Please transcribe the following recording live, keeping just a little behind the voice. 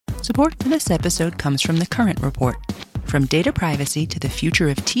Support for this episode comes from The Current Report. From data privacy to the future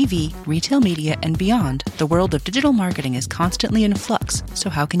of TV, retail media, and beyond, the world of digital marketing is constantly in flux, so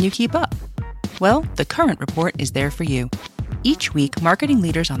how can you keep up? Well, The Current Report is there for you. Each week, marketing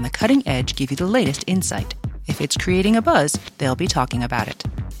leaders on the cutting edge give you the latest insight. If it's creating a buzz, they'll be talking about it.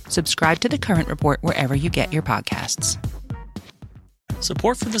 Subscribe to The Current Report wherever you get your podcasts.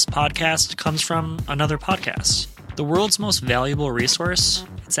 Support for this podcast comes from another podcast. The world's most valuable resource,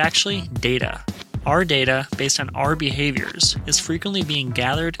 it's actually data. Our data, based on our behaviors, is frequently being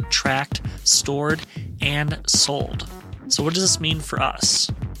gathered, tracked, stored, and sold. So what does this mean for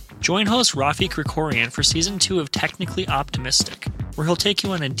us? Join host Rafi Krikorian for Season 2 of Technically Optimistic, where he'll take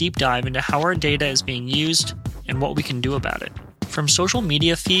you on a deep dive into how our data is being used and what we can do about it. From social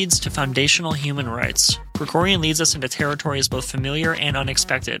media feeds to foundational human rights, Krikorian leads us into territories both familiar and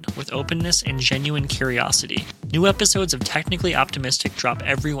unexpected, with openness and genuine curiosity. New episodes of Technically Optimistic drop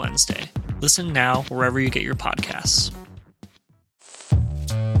every Wednesday. Listen now wherever you get your podcasts.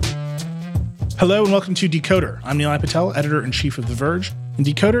 Hello and welcome to Decoder. I'm Nilay Patel, editor-in-chief of The Verge, and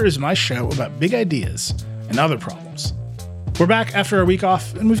Decoder is my show about big ideas and other problems. We're back after a week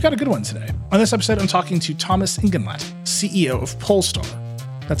off, and we've got a good one today. On this episode, I'm talking to Thomas Ingenlath, CEO of Polestar.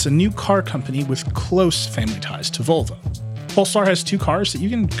 That's a new car company with close family ties to Volvo. Polestar has two cars that you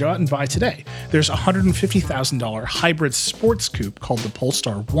can go out and buy today. There's a $150,000 hybrid sports coupe called the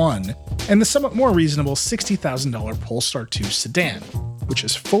Polestar 1, and the somewhat more reasonable $60,000 Polestar 2 sedan, which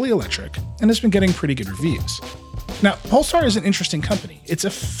is fully electric and has been getting pretty good reviews. Now, Polestar is an interesting company. It's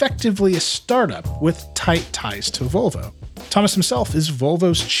effectively a startup with tight ties to Volvo. Thomas himself is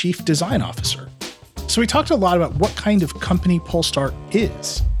Volvo's chief design officer. So we talked a lot about what kind of company Polestar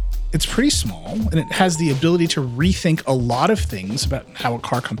is. It's pretty small, and it has the ability to rethink a lot of things about how a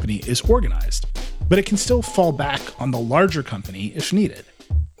car company is organized, but it can still fall back on the larger company if needed.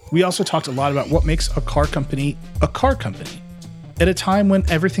 We also talked a lot about what makes a car company at a time when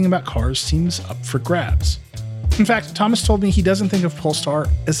everything about cars seems up for grabs. In fact, Thomas told me he doesn't think of Polestar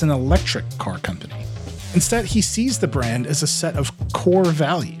as an electric car company. Instead, he sees the brand as a set of core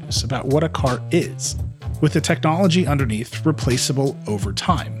values about what a car is, with the technology underneath replaceable over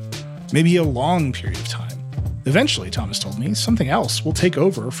time, maybe a long period of time. Eventually, Thomas told me, something else will take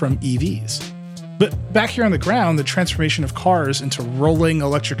over from EVs. But back here on the ground, the transformation of cars into rolling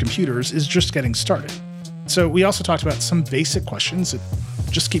electric computers is just getting started. So we also talked about some basic questions that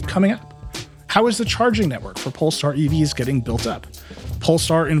just keep coming up. How is the charging network for Polestar EVs getting built up?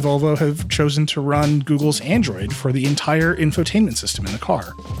 Polestar and Volvo have chosen to run Google's Android for the entire infotainment system in the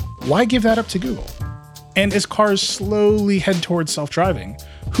car. Why give that up to Google? And as cars slowly head towards self-driving,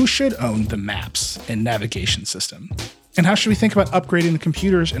 who should own the maps and navigation system? And how should we think about upgrading the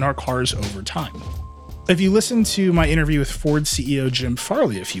computers in our cars over time? If you listened to my interview with Ford CEO Jim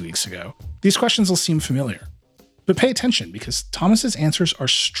Farley a few weeks ago, these questions will seem familiar. But pay attention, because Thomas's answers are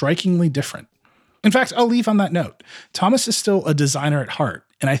strikingly different. In fact, I'll leave on that note. Thomas is still a designer at heart,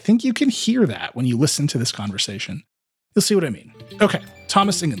 and I think you can hear that when you listen to this conversation. You'll see what I mean. Okay,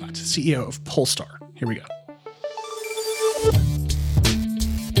 Thomas Ingenlath, CEO of Polestar. Here we go.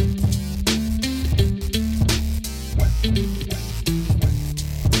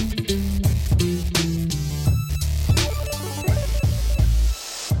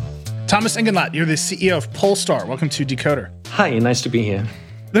 Thomas Ingenlath, you're the CEO of Polestar. Welcome to Decoder. Hi, nice to be here.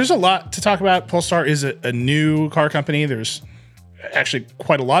 There's a lot to talk about. Polestar is a new car company. There's actually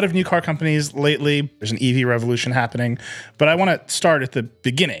quite a lot of new car companies lately. There's an EV revolution happening. But I want to start at the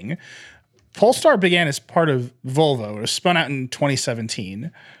beginning. Polestar began as part of Volvo. It was spun out in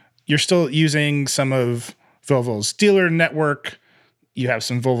 2017. You're still using some of Volvo's dealer network. You have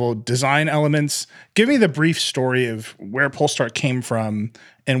some Volvo design elements. Give me the brief story of where Polestar came from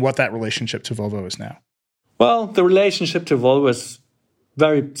and what that relationship to Volvo is now. Well, the relationship to Volvo is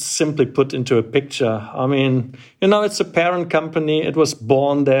very simply put into a picture. I mean, it's a parent company. It was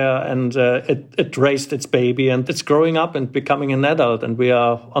born there, and it raised its baby, and it's growing up and becoming an adult. And we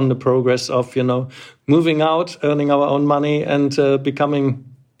are on the progress of, moving out, earning our own money, and becoming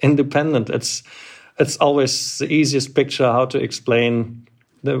independent. It's always the easiest picture how to explain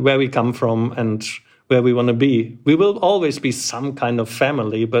where we come from and where we want to be. We will always be some kind of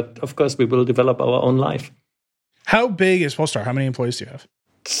family, but of course we will develop our own life. How big is Polestar? How many employees do you have?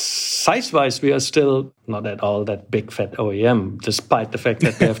 Size-wise, we are still not at all that big fat OEM, despite the fact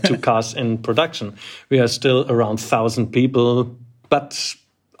that we have two cars in production. We are still around 1,000 people. But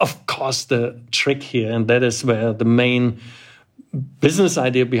of course, the trick here, and that is where the main business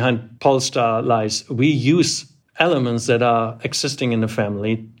idea behind Polestar lies, we use elements that are existing in the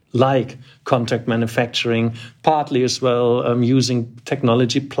family, like contract manufacturing, partly as well using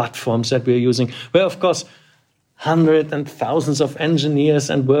technology platforms that we're using, where, of course, hundreds and thousands of engineers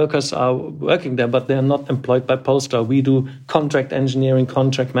and workers are working there, but they're not employed by Polestar. We do contract engineering,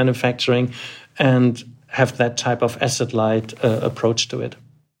 contract manufacturing, and have that type of asset-light approach to it.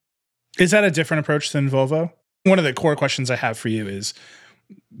 Is that a different approach than Volvo? One of the core questions I have for you is,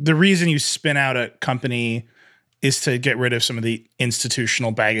 the reason you spin out a company is to get rid of some of the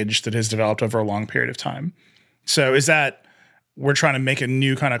institutional baggage that has developed over a long period of time. So is that we're trying to make a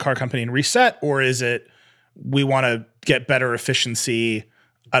new kind of car company and reset, or is it we want to get better efficiency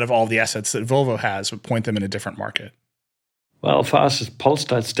out of all the assets that Volvo has, but point them in a different market? Well, for us as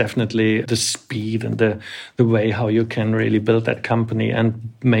Polestar, it's definitely the speed and the way how you can really build that company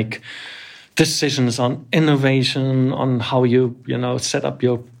and make decisions on innovation, on how you set up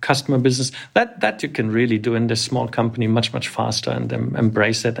your customer business. That you can really do in this small company much, much faster and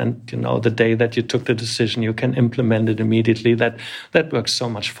embrace it. And, the day that you took the decision, you can implement it immediately. That works so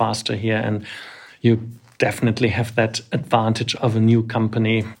much faster here. And you definitely have that advantage of a new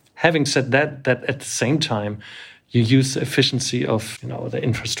company. Having said that at the same time, you use the efficiency of the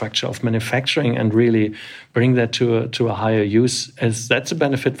infrastructure of manufacturing and really bring that to a higher use, as that's a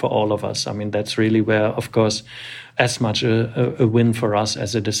benefit for all of us. I mean, that's really where, of course, as much a win for us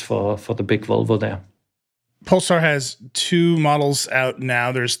as it is for the big Volvo there. Polestar has two models out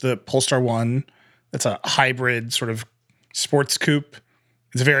now. There's the Polestar 1. That's a hybrid sort of sports coupe.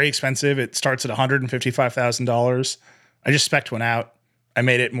 It's very expensive. It starts at $155,000. I just spec'd one out. I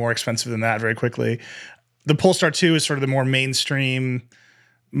made it more expensive than that very quickly. The Polestar 2 is sort of the more mainstream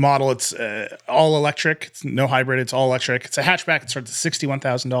model. It's all electric. It's no hybrid. It's all electric. It's a hatchback. It starts at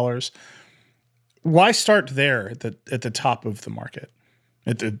 $61,000. Why start there at the top of the market,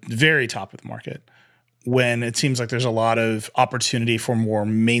 at the very top of the market, when it seems like there's a lot of opportunity for more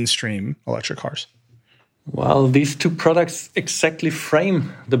mainstream electric cars? Well, these two products exactly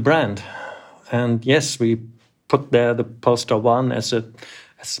frame the brand. And yes, we put there the Polestar 1 as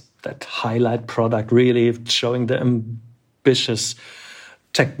that highlight product, really showing the ambitious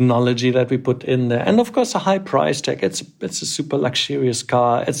technology that we put in there. And of course, a high price tag. It's a super luxurious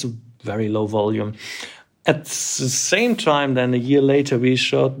car. It's a very low volume. At the same time, then a year later, we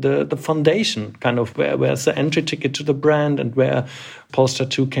showed the foundation, kind of where's the entry ticket to the brand, and where Polestar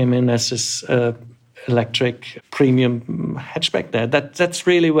 2 came in as this electric premium hatchback there. That's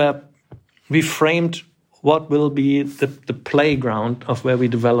really where we framed what will be the playground of where we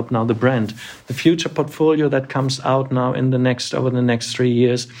develop now the brand. The future portfolio that comes out now over the next 3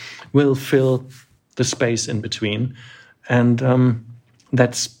 years will fill the space in between. And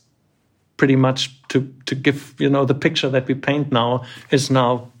that's pretty much to give, the picture that we paint now is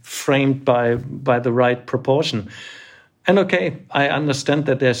now framed by the right proportion. And okay, I understand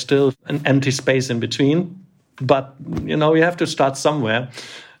that there's still an empty space in between, but, we have to start somewhere.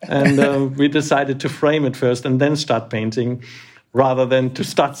 And we decided to frame it first and then start painting, rather than to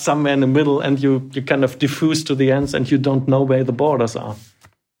start somewhere in the middle and you kind of diffuse to the ends and you don't know where the borders are.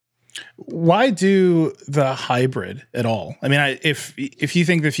 Why do the hybrid at all? I mean, if you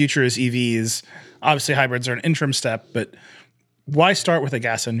think the future is EVs, obviously hybrids are an interim step, but why start with a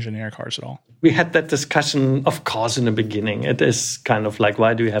gas engine in your cars at all? We had that discussion, of course, in the beginning. It is kind of like,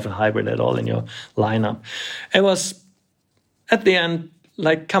 why do you have a hybrid at all in your lineup? It was, at the end,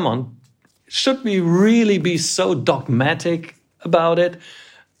 like, come on, should we really be so dogmatic about it?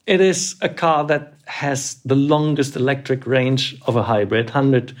 It is a car that has the longest electric range of a hybrid,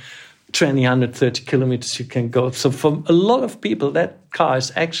 120, 130 kilometers you can go. So for a lot of people, that car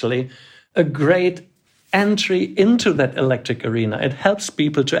is actually a great entry into that electric arena. It helps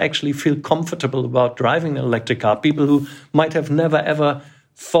people to actually feel comfortable about driving an electric car, people who might have never, ever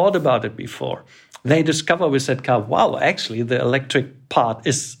thought about it before. They discover with that car, wow, actually the electric part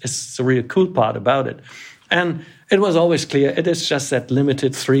is the real cool part about it. And it was always clear, it is just that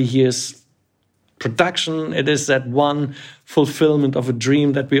limited 3 years production. It is that one fulfillment of a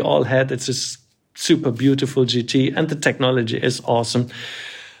dream that we all had. It's this super beautiful GT, and the technology is awesome.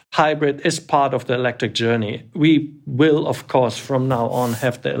 Hybrid is part of the electric journey. We will, of course, from now on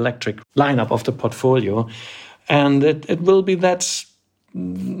have the electric lineup of the portfolio. And it will be that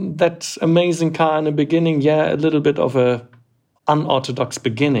amazing car in the beginning. Yeah, a little bit of a unorthodox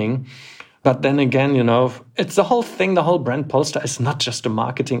beginning. But then again, it's the whole thing, the whole brand Polestar is not just a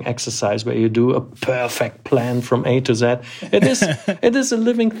marketing exercise where you do a perfect plan from A to Z. It is a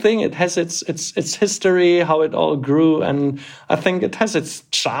living thing. It has its history, how it all grew. And I think it has its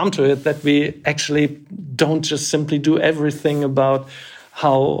charm to it that we actually don't just simply do everything about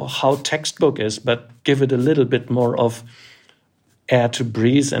how textbook is, but give it a little bit more of air to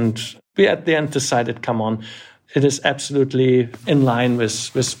breathe. And we at the end decided, come on, it is absolutely in line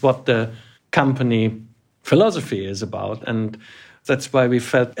with what the company philosophy is about. And that's why we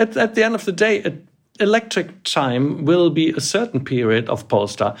felt at the end of the day, electric time will be a certain period of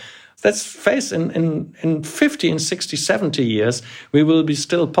Polestar. Let's face in 50 and 60, 70 years, we will be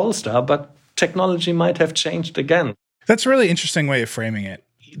still Polestar, but technology might have changed again. That's a really interesting way of framing it.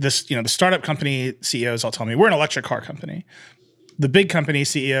 The startup company CEOs all tell me, we're an electric car company. The big company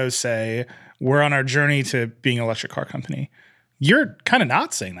CEOs say, we're on our journey to being an electric car company. You're kind of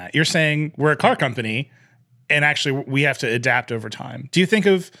not saying that. You're saying we're a car company, and actually we have to adapt over time. Do you think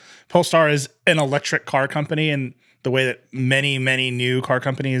of Polestar as an electric car company in the way that many, many new car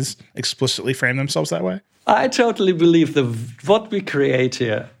companies explicitly frame themselves that way? I totally believe that what we create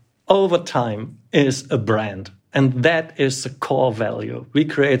here over time is a brand. And that is the core value. We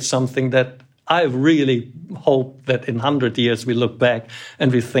create something that I really hope that in 100 years we look back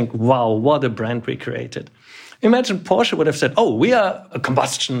and we think, wow, what a brand we created. Imagine Porsche would have said, oh, we are a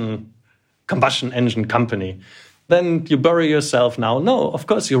combustion engine company. Then you bury yourself now. No, of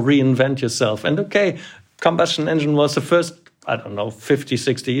course you reinvent yourself. And okay, combustion engine was the first, 50,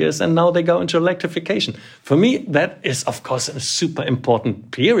 60 years, and now they go into electrification. For me, that is, of course, a super important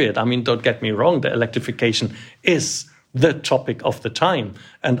period. I mean, don't get me wrong, the electrification is the topic of the time.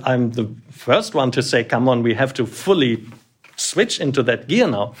 And I'm the first one to say, come on, we have to fully switch into that gear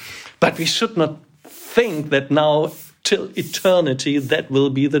now. But we should not think that now, till eternity, that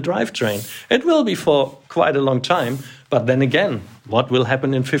will be the drivetrain. It will be for quite a long time. But then again, what will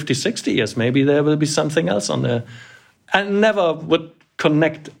happen in 50, 60 years? Maybe there will be something else on there. I never would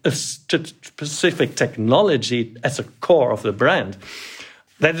connect a specific technology as a core of the brand.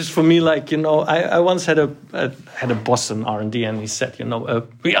 That is for me like, I once had a boss in R&D and he said,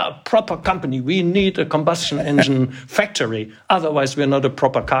 we are a proper company. We need a combustion engine factory. Otherwise, we're not a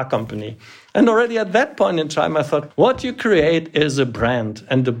proper car company. And already at that point in time, I thought, what you create is a brand.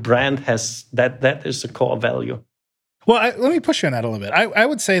 And the brand has that is the core value. Well, let me push you on that a little bit. I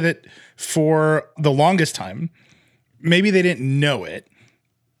would say that for the longest time, maybe they didn't know it,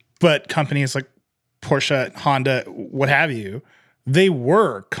 but companies like Porsche, Honda, what have you, they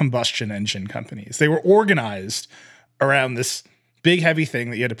were combustion engine companies. They were organized around this big, heavy thing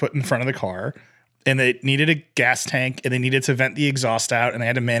that you had to put in front of the car, and they needed a gas tank, and they needed to vent the exhaust out, and they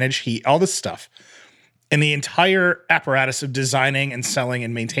had to manage heat, all this stuff. And the entire apparatus of designing and selling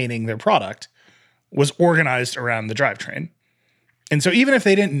and maintaining their product was organized around the drivetrain. And so even if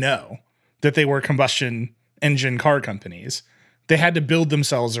they didn't know that they were combustion engine car companies, they had to build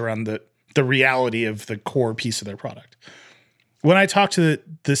themselves around the reality of the core piece of their product. When I talk to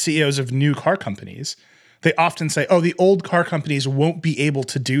the CEOs of new car companies, they often say, oh, the old car companies won't be able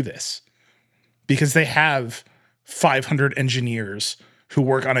to do this because they have 500 engineers who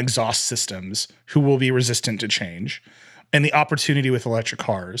work on exhaust systems who will be resistant to change. And the opportunity with electric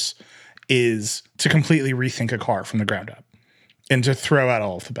cars is to completely rethink a car from the ground up and to throw out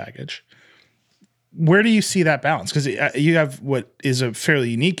all of the baggage. Where do you see that balance? Because you have what is a fairly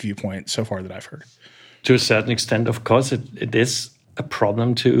unique viewpoint so far that I've heard. To a certain extent, of course, it is a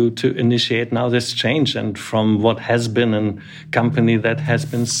problem to initiate now this change. And from what has been a company that has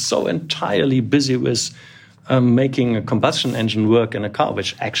been so entirely busy with making a combustion engine work in a car,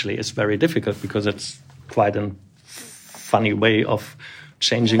 which actually is very difficult because it's quite a funny way of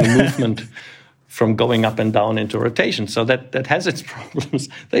changing a movement from going up and down into rotation. So that has its problems.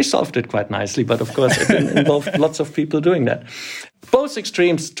 They solved it quite nicely, but of course it involved lots of people doing that. Both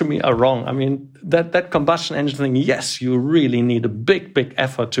extremes to me are wrong. I mean, that combustion engine thing, yes, you really need a big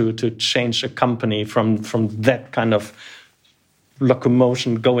effort to change a company from that kind of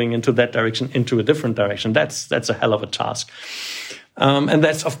locomotion going into that direction into a different direction. That's a hell of a task. And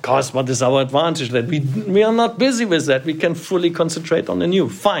that's, of course, what is our advantage, that we are not busy with that. We can fully concentrate on the new.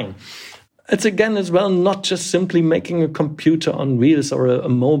 Fine. It's, again, as well, not just simply making a computer on wheels or a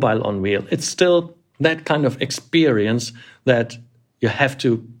mobile on wheel. It's still that kind of experience that you have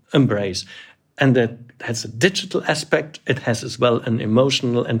to embrace. And that has a digital aspect. It has as well an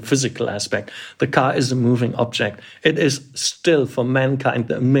emotional and physical aspect. The car is a moving object. It is still, for mankind,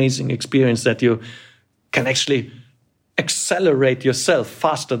 the amazing experience that you can actually accelerate yourself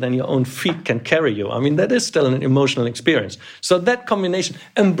faster than your own feet can carry you. I mean, that is still an emotional experience. So that combination,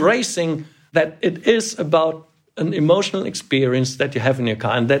 embracing that it is about an emotional experience that you have in your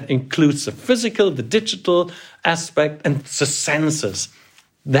car, and that includes the physical, the digital aspect, and the senses.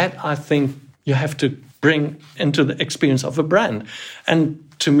 That, I think, you have to bring into the experience of a brand. And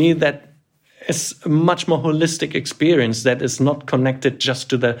to me, that is a much more holistic experience that is not connected just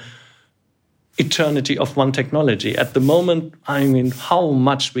to the eternity of one technology. At the moment, I mean, how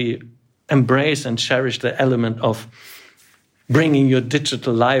much we embrace and cherish the element of bringing your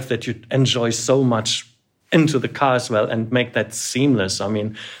digital life that you enjoy so much into the car as well and make that seamless. I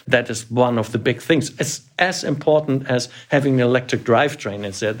mean, that is one of the big things. It's as important as having an electric drivetrain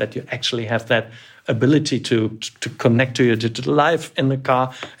is there, that you actually have that ability to connect to your digital life in the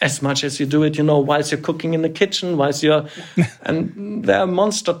car as much as you do it, whilst you're cooking in the kitchen, whilst you're... And there are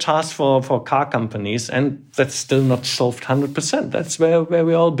monster tasks for car companies, and that's still not solved 100%. That's where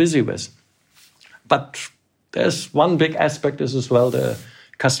we're all busy with. But there's one big aspect is as well the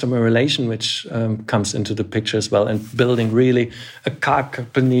customer relation, which comes into the picture as well, and building really a car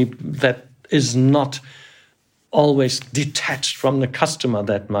company that is not always detached from the customer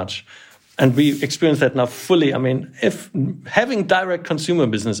that much. And we experience that now fully. I mean, if having direct consumer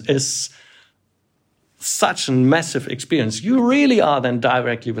business is such a massive experience, you really are then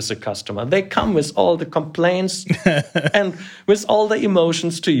directly with the customer. They come with all the complaints and with all the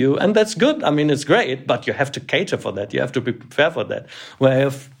emotions to you. And that's good. I mean, it's great, but you have to cater for that. You have to be prepared for that. Where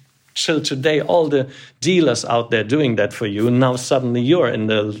till today, all the dealers out there doing that for you, now suddenly you're in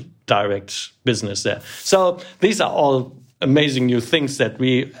the direct business there. So these are all amazing new things that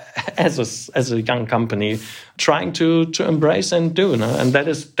we, as a young company, trying to embrace and do. And that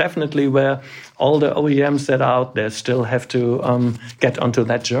is definitely where all the OEMs that are out there still have to get onto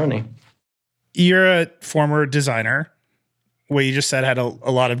that journey. You're a former designer. What you just said had a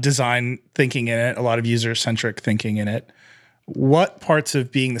lot of design thinking in it, a lot of user-centric thinking in it. What parts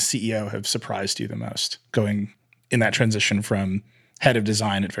of being the CEO have surprised you the most, going in that transition from head of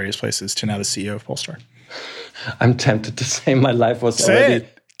design at various places to now the CEO of Polestar? I'm tempted to say my life was Say already...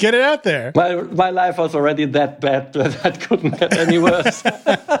 it. Get it out there. My life was already that bad that couldn't get any worse.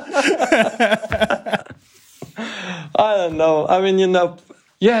 I don't know. I mean,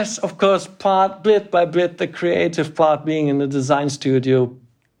 yes, of course, bit by bit, the creative part being in the design studio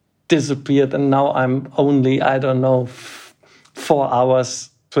disappeared. And now I'm only, 4 hours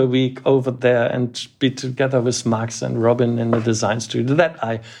per week over there and be together with Max and Robin in the design studio. That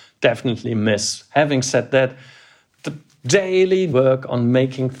I definitely miss. Having said that, the daily work on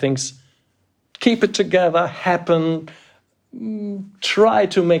making things, keep it together, happen, try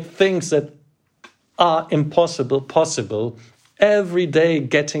to make things that are impossible possible. Every day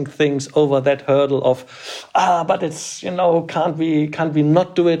getting things over that hurdle of, but it's, can't we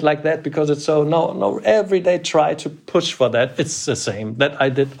not do it like that because it's so, no, every day try to push for that. It's the same that I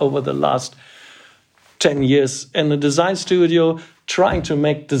did over the last 10 years in the design studio, trying to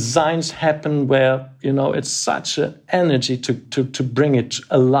make designs happen where, it's such an energy to bring it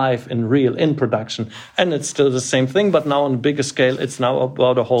alive in production. And it's still the same thing, but now on a bigger scale, it's now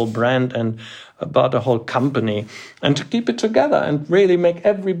about a whole brand and about a whole company. And to keep it together and really make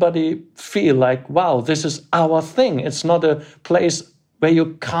everybody feel like, wow, this is our thing. It's not a place where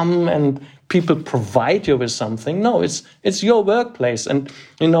you come and people provide you with something. No, it's your workplace. And,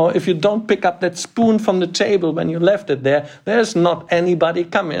 if you don't pick up that spoon from the table when you left it there, there's not anybody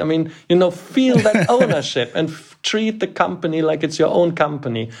coming. I mean, feel that ownership and treat the company like it's your own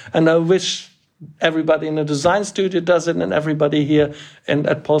company. And I wish everybody in the design studio does it and everybody here and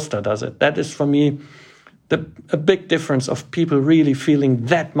at Polestar does it. That is, for me, a big difference of people really feeling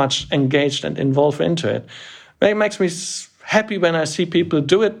that much engaged and involved into it. It makes me happy when I see people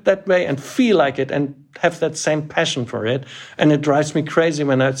do it that way and feel like it and have that same passion for it. And it drives me crazy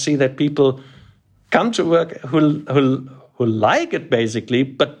when I see that people come to work who like it basically,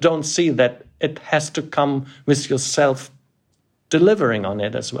 but don't see that it has to come with yourself delivering on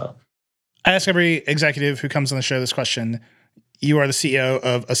it as well. I ask every executive who comes on the show this question. You are the CEO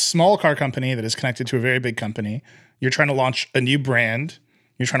of a small car company that is connected to a very big company. You're trying to launch a new brand.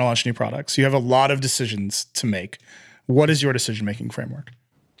 You're trying to launch new products. You have a lot of decisions to make. What is your decision-making framework?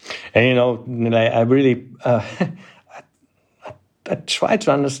 And, I really... I try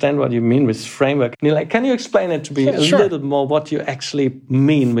to understand what you mean with framework. Can you explain it to me a little more what you actually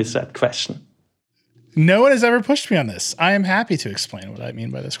mean with that question? No one has ever pushed me on this. I am happy to explain what I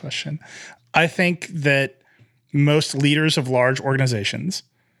mean by this question. I think that most leaders of large organizations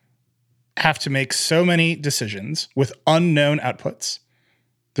have to make so many decisions with unknown outputs.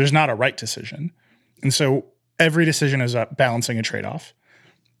 There's not a right decision. And so every decision is about balancing a trade-off.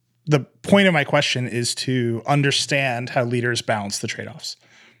 The point of my question is to understand how leaders balance the trade-offs.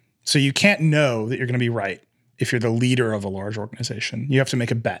 So you can't know that you're going to be right if you're the leader of a large organization. You have to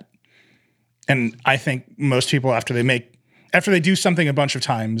make a bet. And I think most people, after they do something a bunch of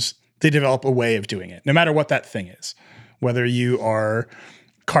times, they develop a way of doing it, no matter what that thing is. Whether you are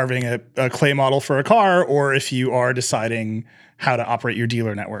carving a clay model for a car or if you are deciding how to operate your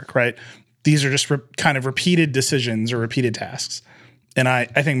dealer network, right? these are just kind of repeated decisions or repeated tasks. And I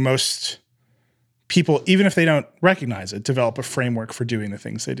think most people, even if they don't recognize it, develop a framework for doing the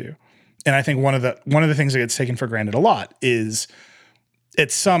things they do. And I think one of the things that gets taken for granted a lot is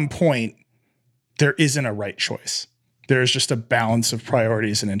at some point there isn't a right choice. There's just a balance of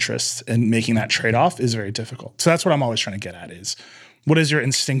priorities and interests, and making that trade-off is very difficult. So that's what I'm always trying to get at is, what is your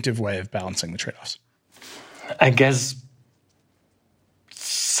instinctive way of balancing the trade-offs? I guess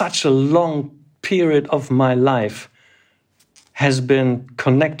such a long period of my life has been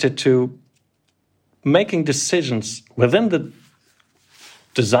connected to making decisions within the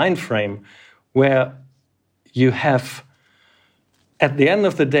design frame where you have, at the end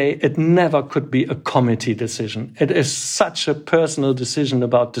of the day, it never could be a committee decision. It is such a personal decision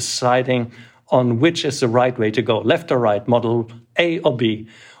about deciding on which is the right way to go, left or right, model A or B.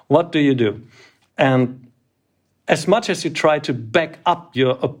 What do you do? And as much as you try to back up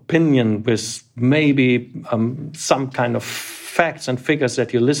your opinion with maybe some kind of facts and figures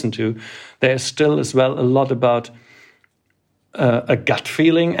that you listen to, there's still as well a lot about a gut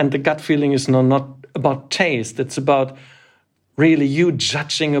feeling. And the gut feeling is not about taste. It's about really you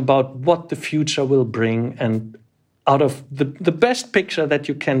judging about what the future will bring, and out of the best picture that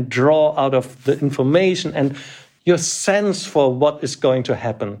you can draw out of the information and your sense for what is going to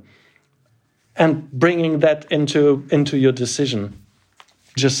happen, and bringing that into your decision.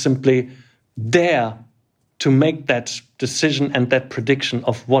 Just simply dare to make that decision and that prediction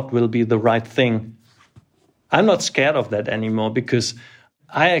of what will be the right thing. I'm not scared of that anymore, because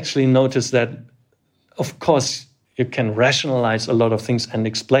I actually noticed that, of course, you can rationalize a lot of things and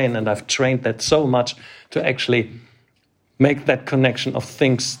explain, and I've trained that so much to actually make that connection of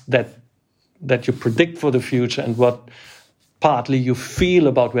things that you predict for the future and what partly you feel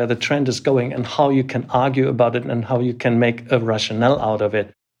about where the trend is going and how you can argue about it and how you can make a rationale out of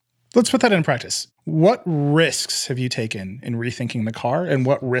it. Let's put that in practice. What risks have you taken in rethinking the car, and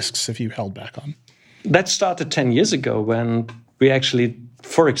what risks have you held back on? That started 10 years ago when we actually,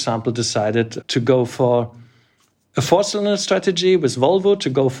 for example, decided to go for a four-cylinder strategy with Volvo, to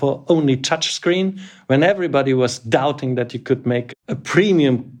go for only touchscreen, when everybody was doubting that you could make a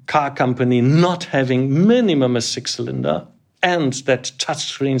premium car company not having minimum a six-cylinder, and that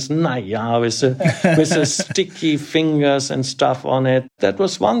touchscreens, with the sticky fingers and stuff on it. That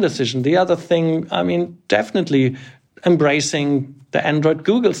was one decision. The other thing, definitely embracing the Android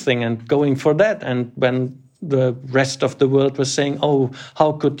Google thing and going for that. And when the rest of the world was saying, "Oh,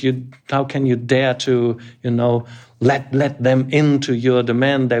 how can you dare to, let them into your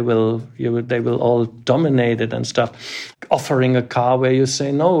domain? They will all dominate it and stuff." Offering a car where you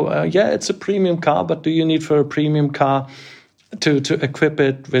say, "No, it's a premium car, but do you need for a premium car to equip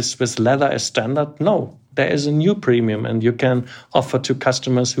it with leather as standard?" No. There is a new premium, and you can offer to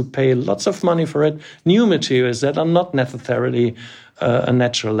customers who pay lots of money for it new materials that are not necessarily a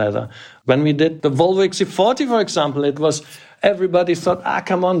natural leather. When we did the Volvo XC40, for example, it was everybody thought,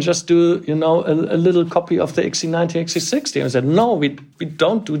 come on, just do a little copy of the XC90, XC60. I said, no, we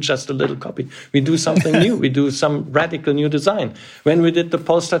don't do just a little copy. We do something new. We do some radical new design. When we did the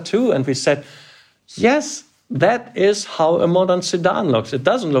Polestar 2, and we said, yes, that is how a modern sedan looks. It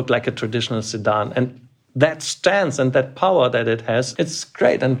doesn't look like a traditional sedan, and that stance and that power that it has, it's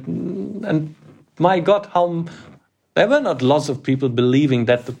great. And my God, how there were not lots of people believing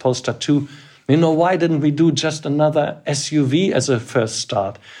that the Polestar 2, why didn't we do just another SUV as a first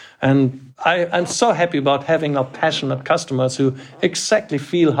start? And I'm so happy about having our passionate customers who exactly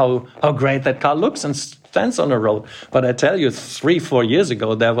feel how great that car looks and stands on the road. But I tell you, 3-4 years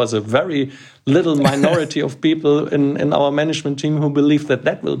ago, there was a very little minority of people in our management team who believed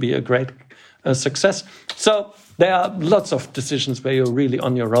that will be a great success. So there are lots of decisions where you're really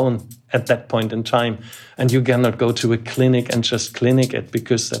on your own at that point in time, and you cannot go to a clinic and just clinic it,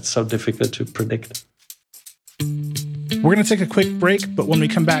 because that's so difficult to predict. We're going to take a quick break, but when we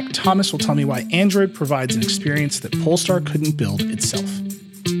come back, Thomas will tell me why Android provides an experience that Polestar couldn't build itself.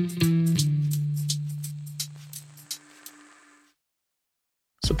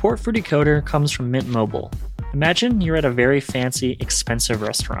 Support for Decoder comes from Mint Mobile. Imagine you're at a very fancy, expensive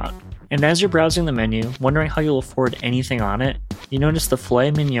restaurant, and as you're browsing the menu, wondering how you'll afford anything on it, you notice the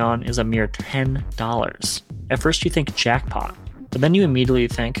filet mignon is a mere $10. At first you think jackpot, but then you immediately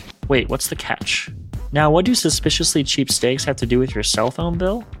think, wait, what's the catch? Now, what do suspiciously cheap steaks have to do with your cell phone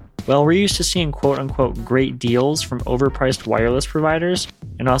bill? Well, we're used to seeing quote-unquote great deals from overpriced wireless providers,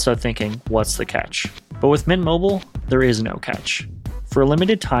 and also thinking, what's the catch? But with Mint Mobile, there is no catch. For a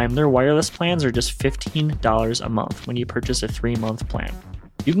limited time, their wireless plans are just $15 a month when you purchase a 3-month plan.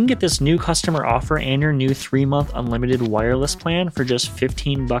 You can get this new customer offer and your new 3-month unlimited wireless plan for just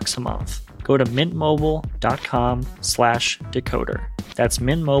 $15 a month. go to mintmobile.com/decoder. That's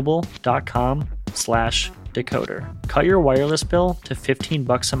mintmobile.com/decoder. Cut your wireless bill to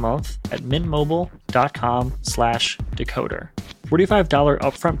 $15 a month at mintmobile.com/decoder. $45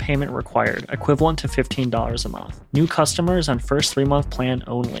 upfront payment required, equivalent to $15 a month. New customers on first 3-month plan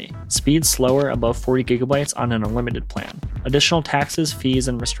only. Speed slower above 40 gigabytes on an unlimited plan. Additional taxes, fees,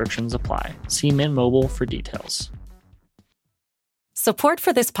 and restrictions apply. See Mint Mobile for details. Support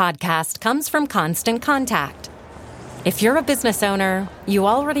for this podcast comes from Constant Contact. If you're a business owner, you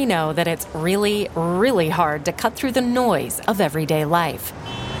already know that it's really, really hard to cut through the noise of everyday life.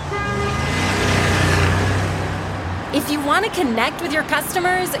 If you want to connect with your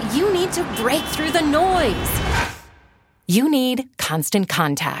customers, you need to break through the noise. You need Constant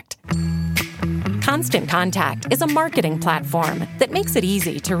Contact. Constant Contact is a marketing platform that makes it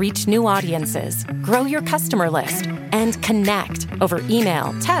easy to reach new audiences, grow your customer list, and connect over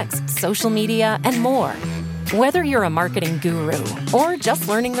email, text, social media, and more. Whether you're a marketing guru or just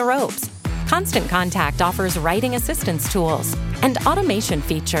learning the ropes, Constant Contact offers writing assistance tools and automation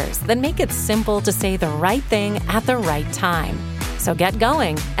features that make it simple to say the right thing at the right time. So get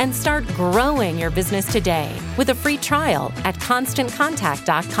going and start growing your business today with a free trial at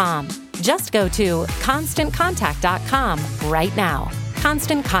ConstantContact.com. Just go to ConstantContact.com right now.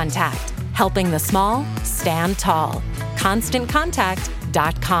 Constant Contact, helping the small stand tall.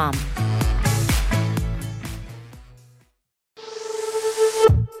 ConstantContact.com.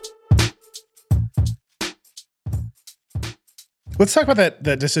 Let's talk about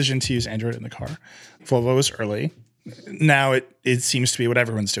that decision to use Android in the car. Volvo was early. Now it seems to be what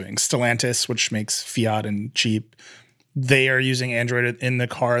everyone's doing. Stellantis, which makes Fiat and Jeep, they are using Android in the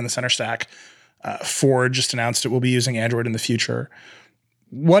car in the center stack. Ford just announced it will be using Android in the future.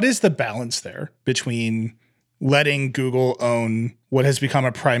 What is the balance there between letting Google own what has become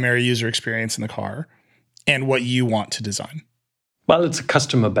a primary user experience in the car and what you want to design? Well, it's a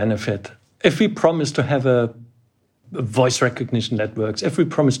customer benefit. If we promise to have a voice recognition that works, if we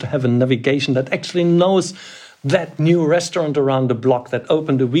promise to have a navigation that actually knows that new restaurant around the block that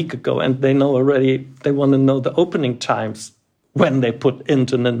opened a week ago, and they know already, they want to know the opening times when they put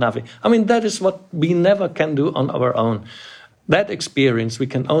into the Navi. I mean, that is what we never can do on our own. That experience we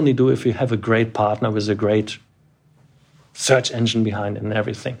can only do if we have a great partner with a great search engine behind it and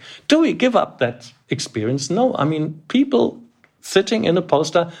everything. Do we give up that experience? No. I mean, people sitting in a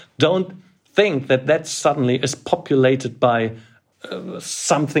Polestar don't think that suddenly is populated by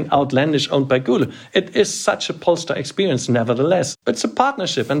something outlandish owned by Google. It is such a Polestar experience, nevertheless. It's a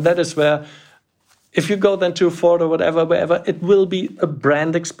partnership, and that is where, if you go then to Ford or wherever, it will be a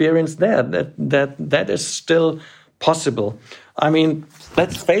brand experience there. That is still possible. I mean,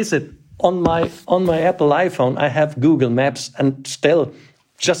 let's face it. On my Apple iPhone, I have Google Maps, and still,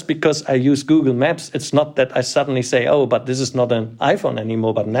 just because I use Google Maps, it's not that I suddenly say, oh, but this is not an iPhone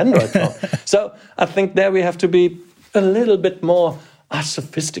anymore, but an Android phone. So I think there we have to be a little bit more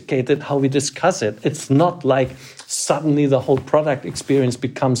sophisticated how we discuss it. It's not like suddenly the whole product experience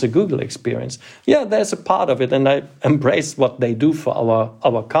becomes a Google experience. Yeah, there's a part of it, and I embrace what they do for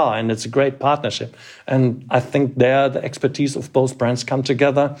our car, and it's a great partnership. And I think there the expertise of both brands come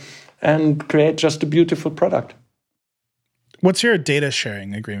together and create just a beautiful product. What's your data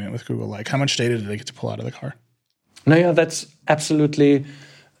sharing agreement with Google like? How much data do they get to pull out of the car? No, yeah, that's absolutely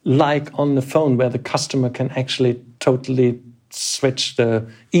like on the phone, where the customer can actually totally switch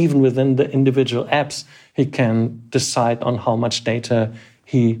even within the individual apps, he can decide on how much data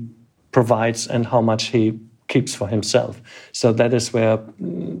he provides and how much he keeps for himself. So that is where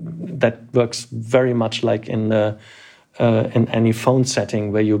that works very much like in any phone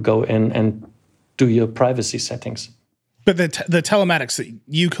setting where you go in and do your privacy settings. But the telematics that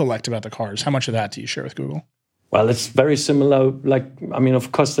you collect about the cars, how much of that do you share with Google? Well, it's very similar. Like, I mean,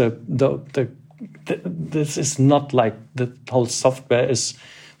 of course, this is not like the whole software is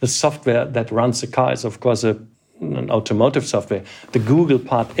the software that runs the car is, of course, an automotive software. The Google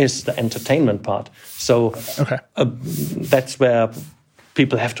part is the entertainment part. So that's where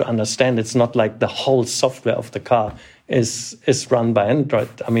people have to understand it's not like the whole software of the car is run by Android.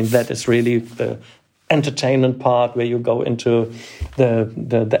 I mean, that is really the entertainment part where you go into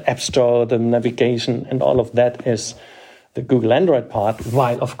the App Store, the navigation, and all of that is the Google Android part,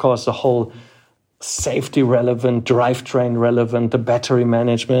 while, of course, the whole safety relevant, drivetrain relevant, the battery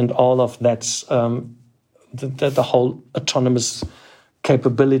management, all of that's the whole autonomous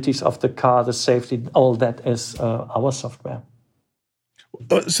capabilities of the car, the safety, all that is our software.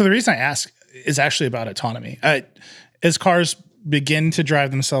 So the reason I ask is actually about autonomy. As cars begin to drive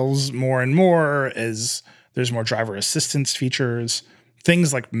themselves more and more, as there's more driver assistance features,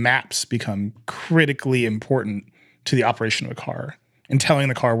 things like maps become critically important to the operation of a car and telling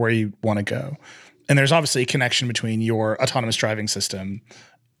the car where you want to go. And there's obviously a connection between your autonomous driving system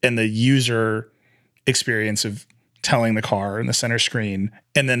and the user experience of telling the car in the center screen,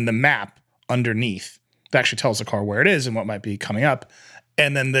 and then the map underneath that actually tells the car where it is and what might be coming up,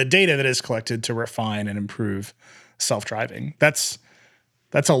 and then the data that is collected to refine and improve self-driving. That's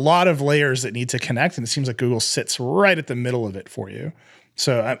a lot of layers that need to connect, and it seems like Google sits right at the middle of it for you.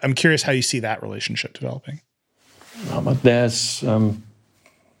 So I'm curious how you see that relationship developing. No, but there's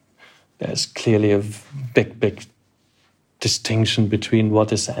clearly a big distinction between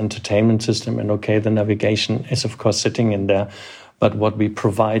what is the entertainment system and, okay, the navigation is, of course, sitting in there. But what we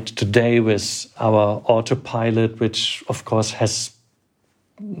provide today with our autopilot, which, of course, has,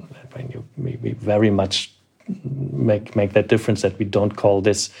 we very much make that difference that we don't call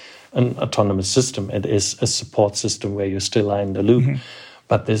this an autonomous system. It is a support system where you still are in the loop. Mm-hmm.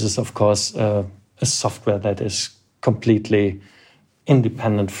 But this is, of course, a software that is completely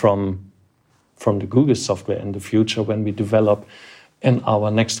independent from the Google software in the future when we develop in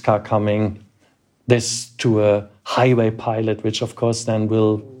our next car coming this to a highway pilot, which of course then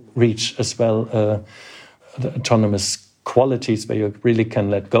will reach as well the autonomous qualities where you really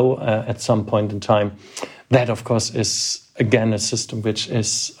can let go at some point in time. That of course is again a system which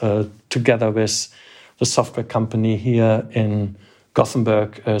is together with the software company here in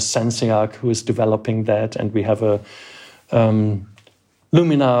Gothenburg, Sensiarc, who is developing that, and we have a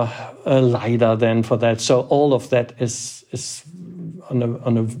Luminar LiDAR then for that. So all of that is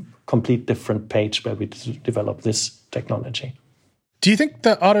on a complete different page where we develop this technology. Do you think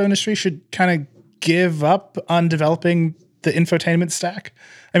the auto industry should kind of give up on developing the infotainment stack?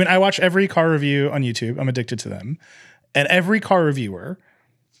 I mean, I watch every car review on YouTube. I'm addicted to them. And every car reviewer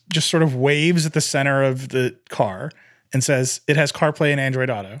just sort of waves at the center of the car and says, it has CarPlay and Android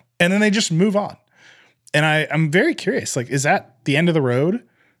Auto. And then they just move on. And I'm very curious, like, is that the end of the road?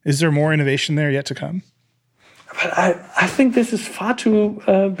 Is there more innovation there yet to come? But I think this is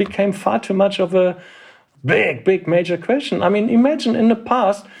became far too much of a big major question. I mean, imagine in the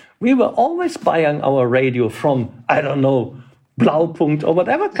past, we were always buying our radio from, I don't know, Blaupunkt or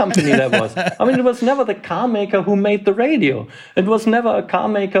whatever company that was. I mean, it was never the car maker who made the radio. It was never a car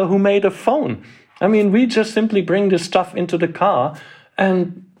maker who made a phone. I mean, we just simply bring this stuff into the car,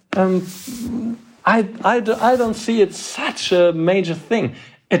 and I don't see it such a major thing.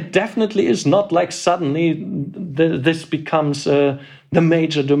 It definitely is not like suddenly this becomes the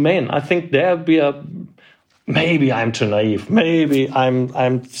major domain. I think maybe I'm too naive. Maybe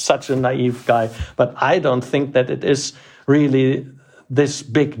I'm such a naive guy. But I don't think that it is really this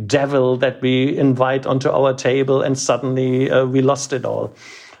big devil that we invite onto our table and suddenly we lost it all.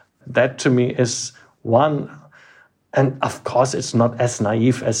 That to me is one. And of course, it's not as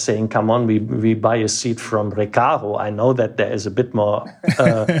naive as saying, come on, we buy a seat from Recaro. I know that there is a bit more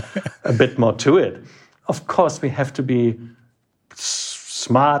to it. Of course, we have to be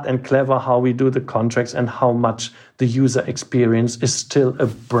smart and clever how we do the contracts and how much the user experience is still a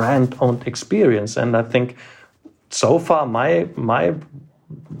brand-owned experience. And I think so far my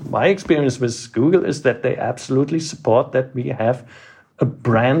experience with Google is that they absolutely support that we have a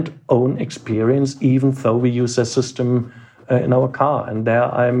brand-owned experience, even though we use a system in our car. And there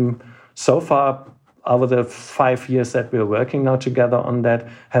I'm so far, over the 5 years that we're working now together on that,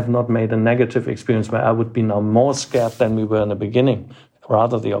 have not made a negative experience where I would be now more scared than we were in the beginning,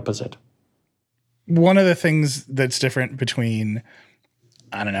 rather the opposite. One of the things that's different between,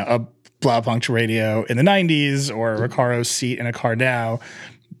 I don't know, a Blaupunkt radio in the 90s or a Recaro seat in a car now,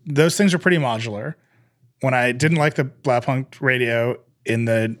 those things are pretty modular. When I didn't like the Blaupunkt radio in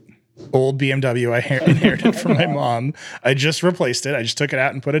the old BMW I inherited from my mom, I just replaced it. I just took it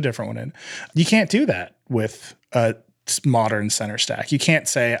out and put a different one in. You can't do that with a modern center stack. You can't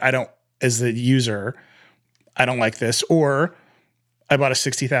say, as the user, I don't like this, or I bought a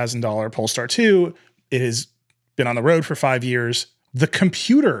 $60,000 Polestar 2. It has been on the road for 5 years. The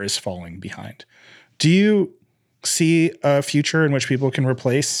computer is falling behind. Do you see a future in which people can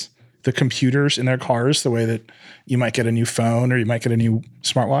replace the computers in their cars the way that you might get a new phone or you might get a new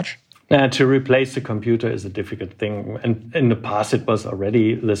smartwatch? To replace the computer is a difficult thing. And in the past, it was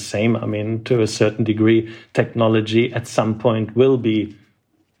already the same. I mean, to a certain degree, technology at some point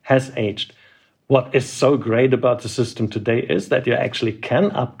has aged. What is so great about the system today is that you actually can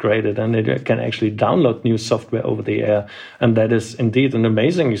upgrade it and you can actually download new software over the air. And that is indeed an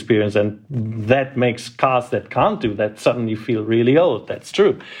amazing experience. And that makes cars that can't do that suddenly feel really old. That's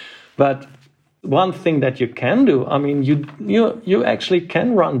true. But one thing that you can do, I mean, you actually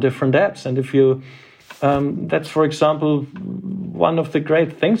can run different apps. And if you, that's, for example, one of the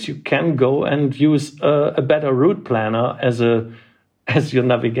great things. You can go and use a better route planner as your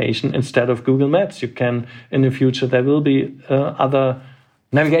navigation instead of Google Maps. You can, in the future, there will be other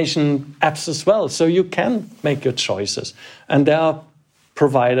navigation apps as well. So you can make your choices. And there are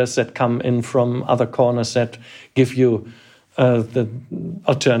providers that come in from other corners that give you the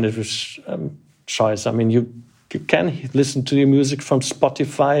alternative choice. I mean, you can listen to your music from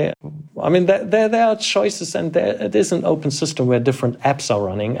Spotify. I mean, there are choices, and it is an open system where different apps are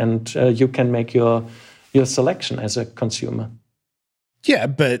running, and you can make your selection as a consumer. Yeah,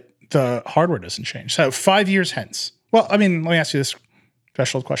 but the hardware doesn't change. So 5 years hence. Well, I mean, let me ask you this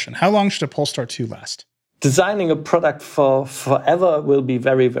threshold question. How long should a Polestar 2 last? Designing a product for forever will be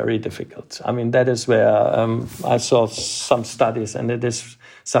very, very difficult. I mean, that is where I saw some studies, and it is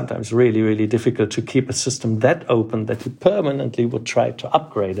sometimes really, really difficult to keep a system that open that you permanently would try to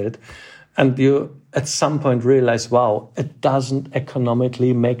upgrade it. And you, at some point, realize, wow, it doesn't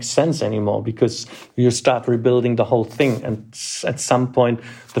economically make sense anymore, because you start rebuilding the whole thing. And at some point,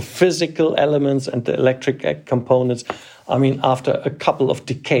 the physical elements and the electric components, I mean, after a couple of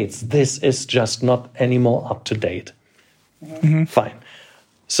decades, this is just not anymore up to date. Mm-hmm. Fine.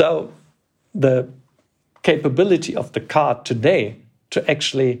 So the capability of the car today to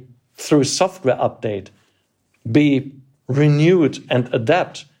actually, through software update, be renewed and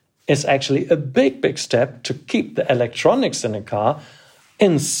adapt is actually a big, big step to keep the electronics in a car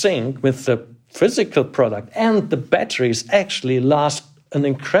in sync with the physical product, and the batteries actually last an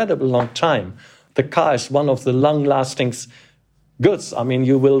incredible long time. The car is one of the long-lasting goods. I mean,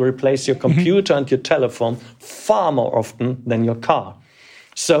 you will replace your computer and your telephone far more often than your car.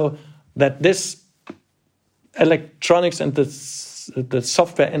 So that this electronics and the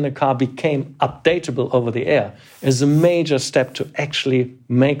software in the car became updatable over the air is a major step to actually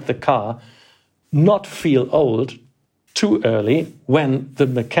make the car not feel old too early when the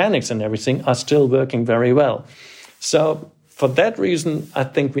mechanics and everything are still working very well. So for that reason, I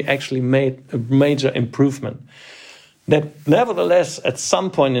think we actually made a major improvement. That nevertheless, at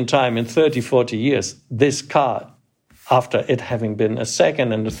some point in time, in 30, 40 years, this car, after it having been a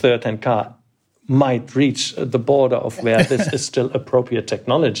second and a third-hand car, might reach the border of where this is still appropriate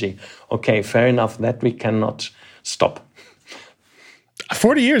technology. Okay, fair enough, that we cannot stop.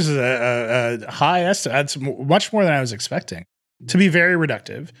 40 years is a high estimate. That's much more than I was expecting. To be very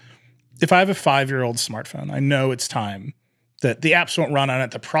reductive, if I have a 5-year-old smartphone, I know it's time that the apps won't run on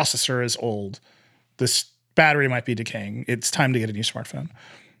it, the processor is old, this battery might be decaying, it's time to get a new smartphone.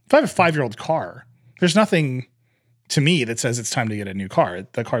 If I have a 5-year-old car, there's nothing to me that says it's time to get a new car.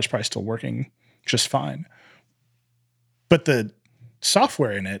 The car's probably still working just fine. But the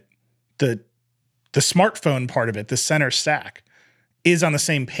software in it, the smartphone part of it, the center stack, is on the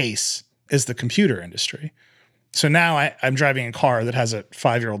same pace as the computer industry. So now I'm driving a car that has a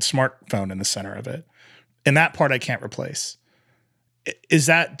 5-year-old smartphone in the center of it. And that part I can't replace.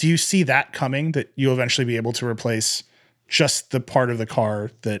 Do you see that coming, that you'll eventually be able to replace just the part of the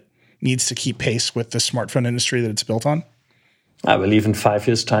car that needs to keep pace with the smartphone industry that it's built on? I believe in 5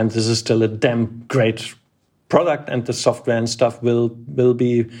 years' time, this is still a damn great product, and the software and stuff will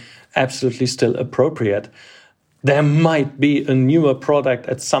be absolutely still appropriate. There might be a newer product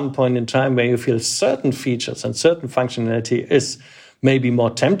at some point in time where you feel certain features and certain functionality is maybe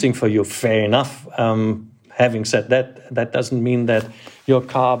more tempting for you. Fair enough. Having said that, that doesn't mean that your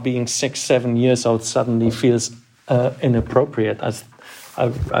car being 6-7 years old suddenly feels inappropriate.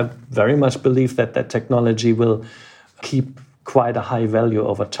 I very much believe that technology will keep quite a high value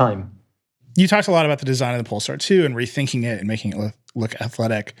over time. You talked a lot about the design of the Polestar 2 and rethinking it and making it look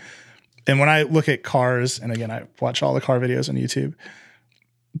athletic. And when I look at cars, and again, I watch all the car videos on YouTube,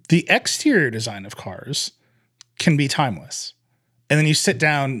 the exterior design of cars can be timeless. And then you sit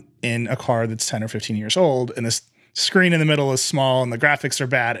down in a car that's 10 or 15 years old, and this screen in the middle is small and the graphics are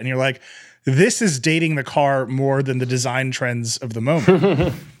bad, and you're like, this is dating the car more than the design trends of the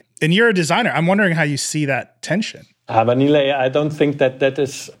moment. And you're a designer. I'm wondering how you see that tension. Nile, I don't think that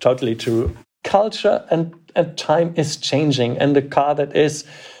is totally true. Culture and time is changing, and the car that is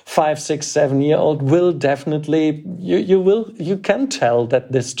 5, 6, 7 year old will definitely, you can tell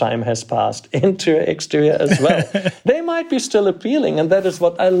that this time has passed. Interior, exterior as well. They might be still appealing, and that is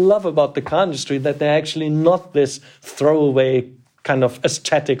what I love about the car industry, that they're actually not this throwaway kind of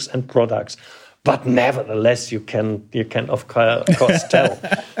aesthetics and products. But nevertheless, you can of course tell.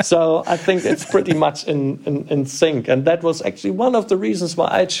 So I think it's pretty much in sync. And that was actually one of the reasons why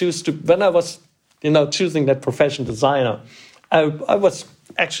I choose to, when I was, choosing that profession designer, I was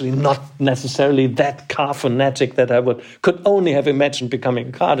actually not necessarily that car fanatic that I could only have imagined becoming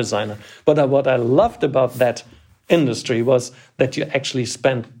a car designer. But what I loved about that industry was that you actually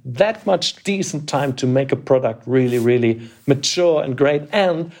spent that much decent time to make a product really, really mature and great,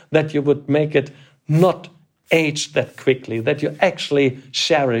 and that you would make it not age that quickly, that you actually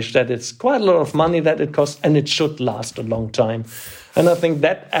cherish, that it's quite a lot of money that it costs, and it should last a long time. And I think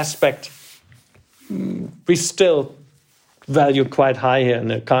that aspect we still value quite high here in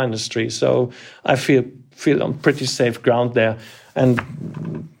the car industry. So I feel on pretty safe ground there. And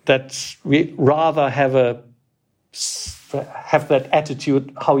that we rather have that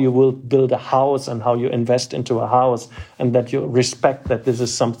attitude how you will build a house and how you invest into a house, and that you respect that this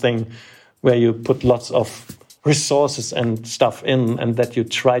is something where you put lots of resources and stuff in, and that you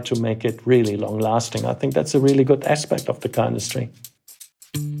try to make it really long lasting. I think that's a really good aspect of the car industry.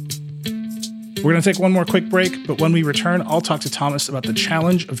 We're going to take one more quick break, but when we return, I'll talk to Thomas about the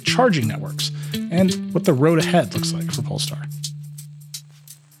challenge of charging networks and what the road ahead looks like for Polestar.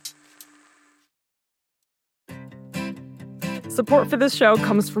 Support for this show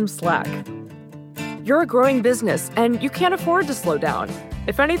comes from Slack. You're a growing business, and you can't afford to slow down.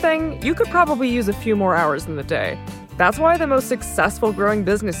 If anything, you could probably use a few more hours in the day. That's why the most successful growing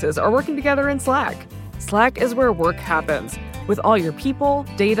businesses are working together in Slack. Slack is where work happens, with all your people,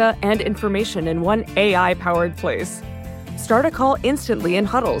 data, and information in one AI-powered place. Start a call instantly in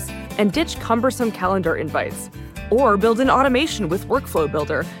huddles and ditch cumbersome calendar invites. Or build an automation with Workflow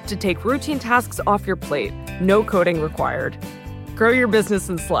Builder to take routine tasks off your plate. No coding required. Grow your business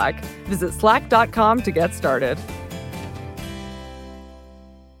in Slack. Visit slack.com to get started.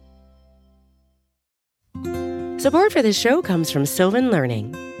 Support for this show comes from Sylvan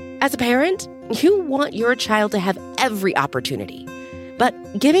Learning. As a parent, you want your child to have every opportunity,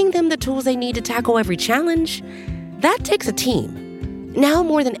 but giving them the tools they need to tackle every challenge, that takes a team. Now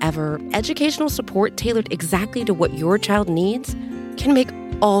more than ever, educational support tailored exactly to what your child needs can make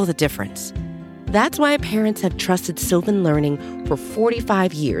all the difference. That's why parents have trusted Sylvan Learning for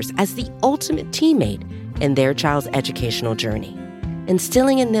 45 years as the ultimate teammate in their child's educational journey,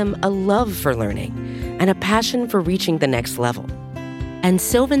 instilling in them a love for learning and a passion for reaching the next level. And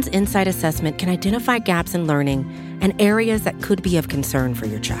Sylvan's Insight Assessment can identify gaps in learning and areas that could be of concern for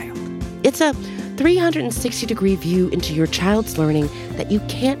your child. It's a 360-degree view into your child's learning that you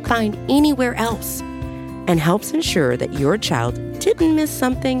can't find anywhere else, and helps ensure that your child didn't miss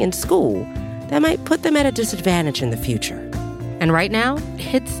something in school that might put them at a disadvantage in the future. And right now,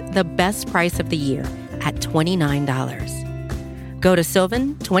 it's the best price of the year at $29. Go to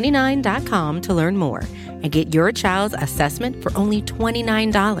sylvan29.com to learn more and get your child's assessment for only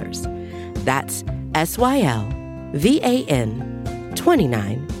 $29. That's SYLVAN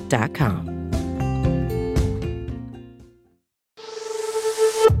 29.com.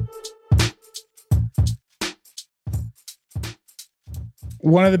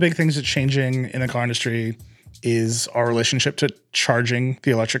 One of the big things that's changing in the car industry is our relationship to charging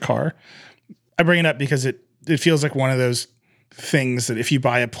the electric car. I bring it up because it feels like one of those things that if you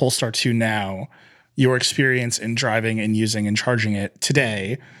buy a Polestar 2 now, your experience in driving and using and charging it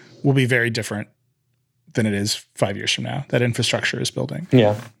today will be very different than it is 5 years from now. That infrastructure is building.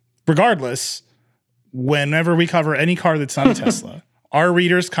 Yeah. Regardless, whenever we cover any car that's not a Tesla, our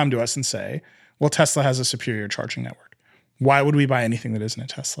readers come to us and say, well, Tesla has a superior charging network. Why would we buy anything that isn't a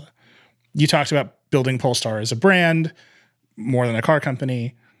Tesla? You talked about building Polestar as a brand more than a car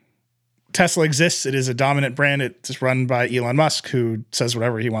company. Tesla exists. It is a dominant brand. It's run by Elon Musk, who says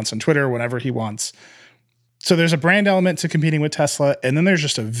whatever he wants on Twitter, whenever he wants. So there's a brand element to competing with Tesla. And then there's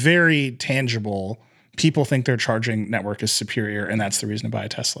just a very tangible, people think their charging network is superior, and that's the reason to buy a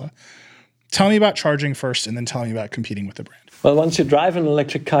Tesla. Tell me about charging first, and then tell me about competing with the brand. Well, once you drive an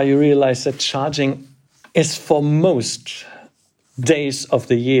electric car, you realize that charging is for most days of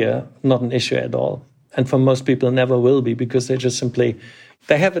the year not an issue at all. And for most people never will be, because they just simply,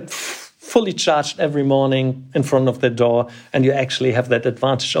 they have it fully charged every morning in front of their door, and you actually have that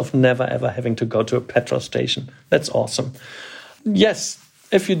advantage of never ever having to go to a petrol station. That's awesome. Yes,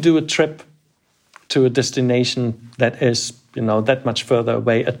 if you do a trip to a destination that is, that much further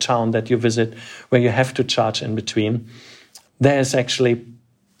away, a town that you visit where you have to charge in between, there's actually,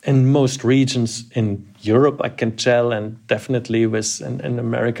 in most regions in Europe, I can tell, and definitely in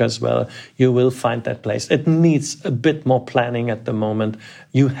America as well, you will find that place. It needs a bit more planning at the moment.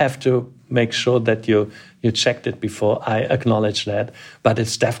 You have to make sure that you checked it before. I acknowledge that. But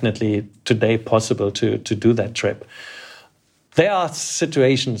it's definitely today possible to do that trip. There are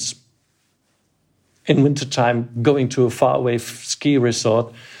situations in wintertime going to a faraway ski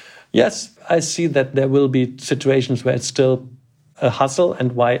resort. Yes, I see that there will be situations where it's still a hustle,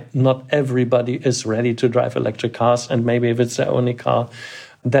 and why not everybody is ready to drive electric cars, and maybe if it's their only car,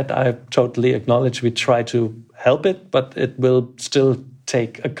 That I totally acknowledge. We try to help it, but it will still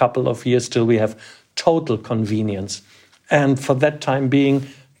take a couple of years till we have total convenience. And for that time being,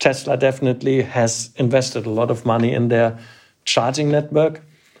 Tesla definitely has invested a lot of money in their charging network.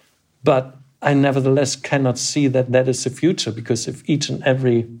 But I nevertheless cannot see that that is the future, because if each and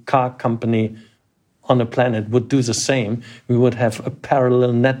every car company on the planet would do the same, we would have a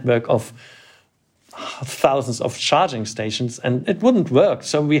parallel network of thousands of charging stations, and it wouldn't work.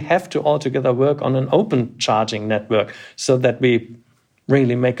 So we have to altogether work on an open charging network so that we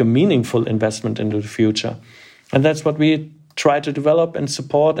really make a meaningful investment into the future. And that's what we try to develop and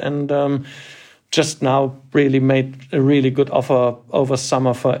support, and just now really made a really good offer over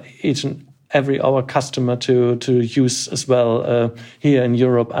summer for each and every our customer to use as well here in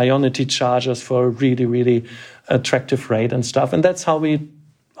Europe, Ionity chargers for a really, really attractive rate and stuff. And that's how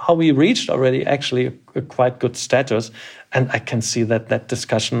we reached already actually a quite good status. And I can see that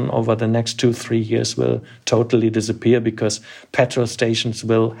discussion over the next 2-3 years will totally disappear, because petrol stations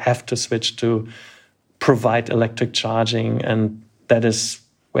will have to switch to provide electric charging. And that is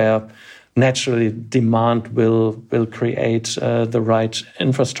where naturally demand will create the right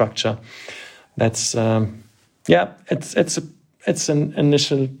infrastructure. That's it's an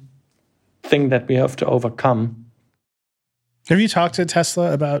initial thing that we have to overcome. Have you talked to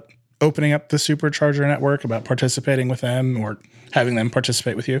Tesla about opening up the supercharger network, about participating with them or having them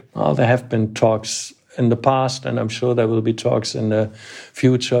participate with you? Well, there have been talks in the past, and I'm sure there will be talks in the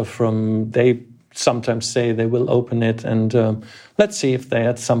future. They sometimes say they will open it, and let's see if they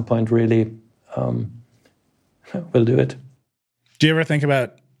at some point really will do it. Do you ever think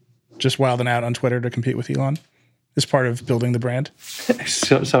about just wilding out on Twitter to compete with Elon as part of building the brand?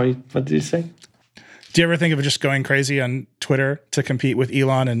 Sorry, what did you say? Do you ever think of just going crazy on Twitter to compete with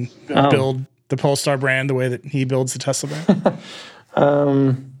Elon and build the Polestar brand the way that he builds the Tesla brand?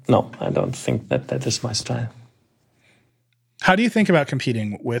 No, I don't think that is my style. How do you think about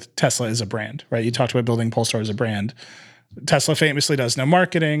competing with Tesla as a brand, right? You talked about building Polestar as a brand. Tesla famously does no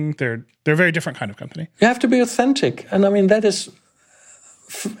marketing. They're a very different kind of company. You have to be authentic. And I mean, that is,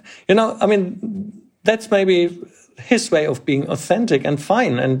 that's maybe his way of being authentic, and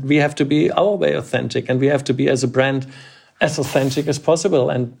fine. And we have to be our way authentic, and we have to be as a brand as authentic as possible.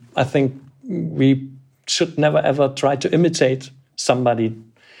 And I think we should never ever try to imitate somebody,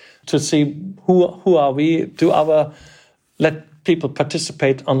 to see who are we, let people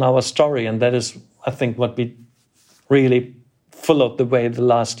participate on our story. And that is, I think, what we really followed the way the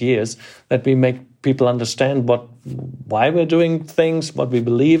last years, that we make people understand why we're doing things, what we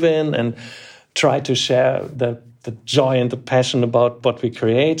believe in, and try to share the joy and the passion about what we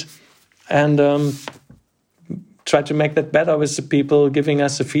create, and try to make that better with the people giving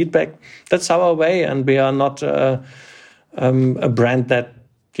us the feedback. That's our way, and we are not a brand that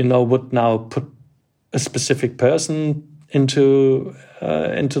would now put a specific person into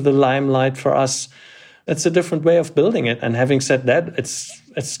the limelight for us. It's a different way of building it. And having said that, it's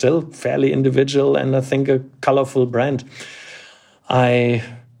still fairly individual, and I think a colorful brand. I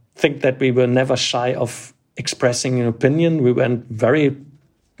think that we were never shy of expressing an opinion. We went very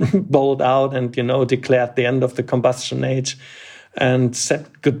bold out and, declared the end of the combustion age and said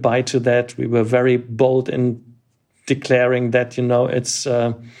goodbye to that. We were very bold in declaring that, it's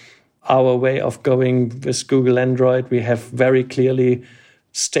our way of going with Google Android. We have very clearly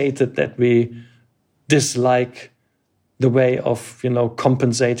stated that we dislike the way of,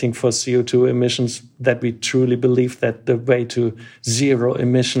 compensating for CO2 emissions, that we truly believe that the way to zero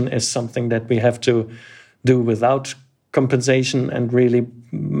emission is something that we have to do without compensation, and really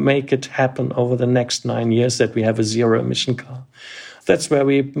make it happen over the next 9 years that we have a zero emission car. That's where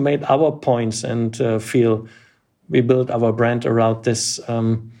we made our points, and feel we built our brand around this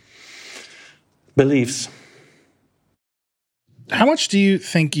beliefs. How much do you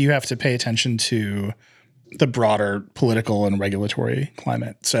think you have to pay attention to the broader political and regulatory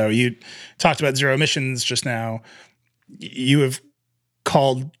climate? So you talked about zero emissions just now. You have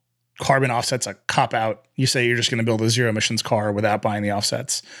called carbon offsets a cop-out. You say you're just going to build a zero emissions car without buying the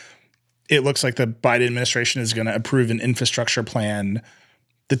offsets. It looks like the Biden administration is going to approve an infrastructure plan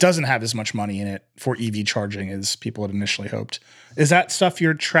that doesn't have as much money in it for EV charging as people had initially hoped. Is that stuff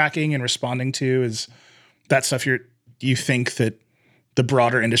you're tracking and responding to? Is that stuff you think that the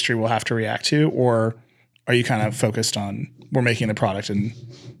broader industry will have to react to? Or are you kind of focused on, we're making the product and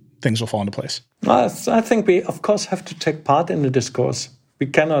things will fall into place? I think we, of course, have to take part in the discourse. We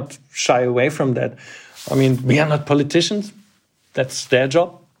cannot shy away from that. I mean, we are not politicians. That's their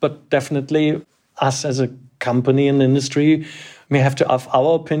job. But definitely us as a company and industry, we have to have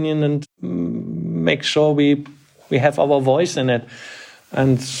our opinion and make sure we have our voice in it.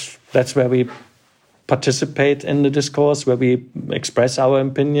 And that's where we participate in the discourse, where we express our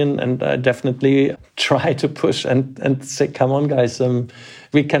opinion, and definitely try to push and say, come on, guys,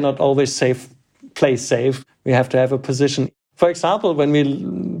 we cannot always play safe. We have to have a position. For example, when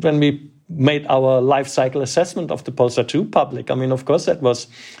we made our life cycle assessment of the Polestar 2 public, I mean, of course, that was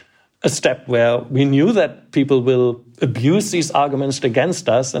a step where we knew that people will abuse these arguments against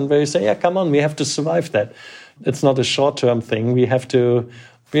us, and where you say, yeah, come on, we have to survive that. It's not a short-term thing. We have to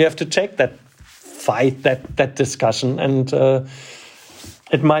take that fight, that discussion, and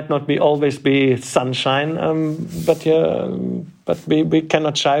it might not always be sunshine, but we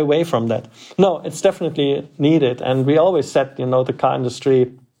cannot shy away from that. No, it's definitely needed, and we always said, the car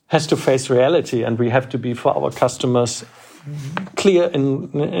industry has to face reality, and we have to be for our customers clear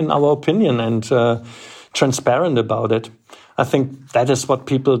in our opinion and transparent about it. I think that is what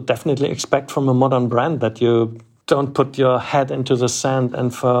people definitely expect from a modern brand, that you don't put your head into the sand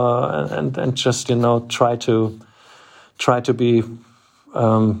and just try to be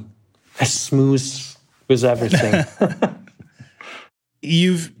as smooth with everything.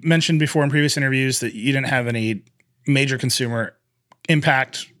 You've mentioned before in previous interviews that you didn't have any major consumer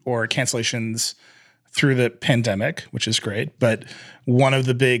impact or cancellations through the pandemic, which is great. But one of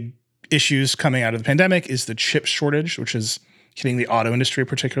the big issues coming out of the pandemic is the chip shortage, which is hitting the auto industry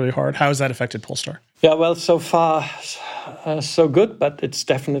particularly hard. How has that affected Polestar? Yeah, well, so far, so good, but it's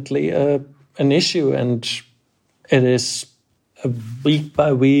definitely an issue, and it is a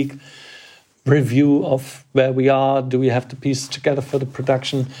week-by-week review of where we are. Do we have to piece together for the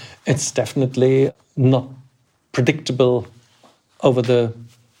production? It's definitely not predictable over the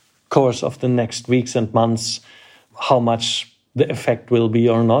course of the next weeks and months how much the effect will be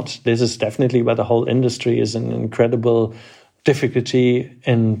or not. This is definitely where the whole industry is in incredible difficulty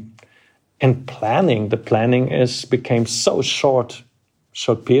in planning. The planning became so short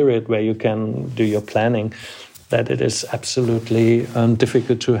period where you can do your planning, that it is absolutely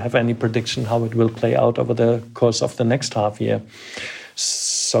difficult to have any prediction how it will play out over the course of the next half year.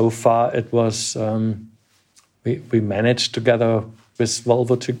 So far, it was we managed together with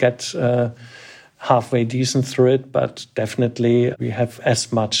Volvo to get halfway decent through it, but definitely we have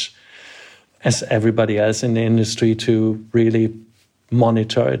as much as everybody else in the industry to really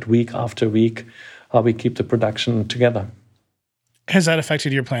monitor it week after week, how we keep the production together. Has that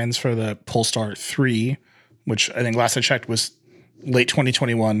affected your plans for the Polestar 3, which I think last I checked was late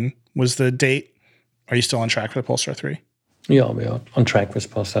 2021 was the date? Are you still on track for the Polestar 3? Yeah, we are on track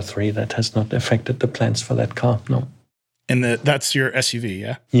with Polestar 3. That has not affected the plans for that car, no. And that's your SUV,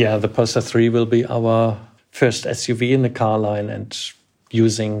 yeah? Yeah, the Polestar 3 will be our first SUV in the car line, and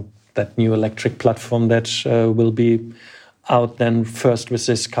using that new electric platform that will be out then first with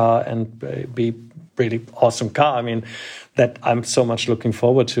this car and be really awesome car. I mean, that I'm so much looking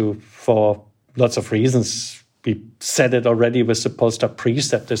forward to for lots of reasons. We said it already with the Polestar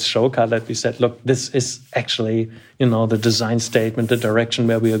Preset, this show car, that we said, look, this is actually, the design statement, the direction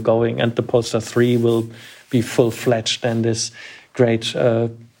where we are going, and the Polestar 3 will be full-fledged and this great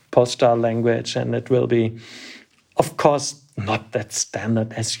Polestar language, and it will be, of course, not that standard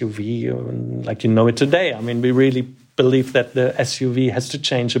SUV like it today. I mean, we really believe that the SUV has to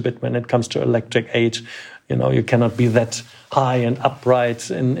change a bit when it comes to electric age. You cannot be that high and upright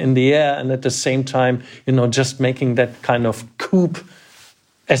in the air, and at the same time, just making that kind of coupe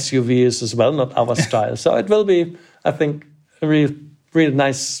SUV is as well not our style. So it will be, I think, a really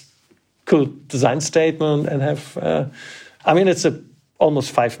nice, cool design statement, and have. It's a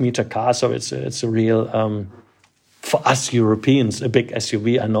almost 5-meter car, so it's a real. For us Europeans, a big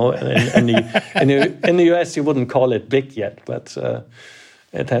SUV. I know in the US you wouldn't call it big yet, but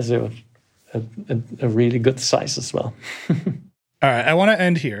it has a really good size as well. All right, I want to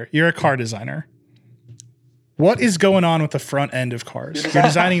end here. You're a car designer. What is going on with the front end of cars? You're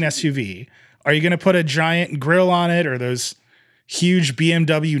designing an SUV. Are you going to put a giant grille on it, or those huge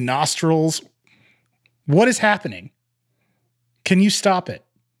BMW nostrils? What is happening? Can you stop it?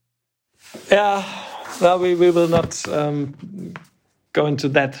 Yeah. Well, we will not go into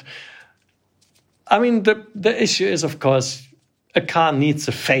that. I mean, the issue is, of course, a car needs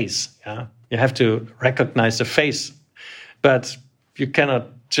a face. Yeah, you have to recognize the face, but you cannot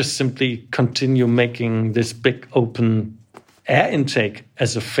just simply continue making this big open air intake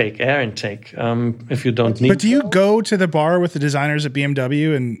as a fake air intake if you don't need. But do you go to the bar with the designers at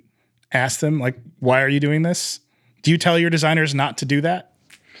BMW and ask them, like, why are you doing this? Do you tell your designers not to do that?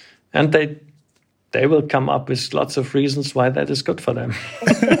 And they will come up with lots of reasons why that is good for them.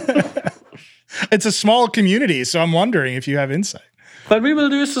 It's a small community, so I'm wondering if you have insight. But we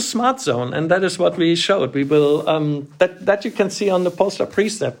will use the smart zone, and that is what we showed. We will that you can see on the Polestar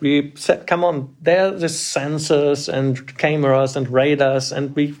precept. We said, come on, there are the sensors and cameras and radars,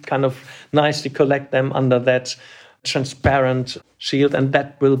 and we kind of nicely collect them under that transparent shield, and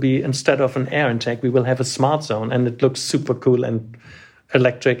that will be, instead of an air intake, we will have a smart zone, and it looks super cool and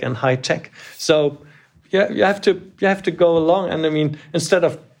electric and high tech. So yeah, you have to go along, and I mean, instead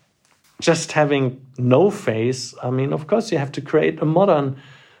of just having no face, I mean, of course, you have to create a modern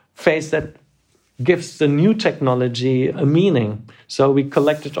face that gives the new technology a meaning. So we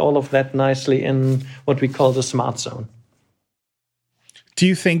collected all of that nicely in what we call the smart zone. Do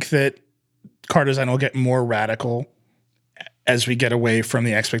you think that car design will get more radical as we get away from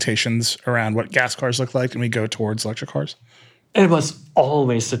the expectations around what gas cars look like and we go towards electric cars? It was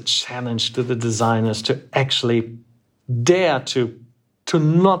always a challenge to the designers to actually dare to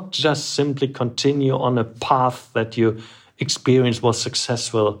not just simply continue on a path that you experience was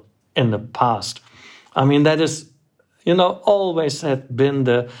successful in the past. I mean, that is, always had been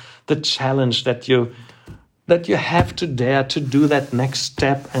the challenge that you have to dare to do that next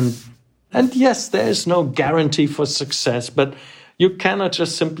step. And yes, there is no guarantee for success, but you cannot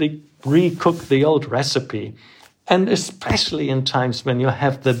just simply recook the old recipe. And especially in times when you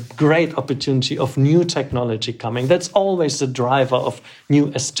have the great opportunity of new technology coming, that's always the driver of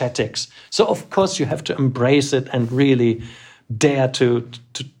new aesthetics. So of course you have to embrace it and really dare to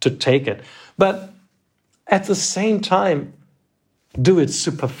take it. But at the same time, do it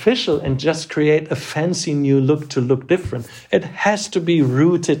superficial and just create a fancy new look to look different. It has to be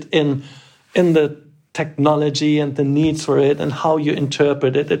rooted in the technology and the needs for it and how you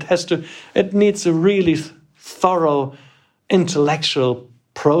interpret it. It needs a really thorough intellectual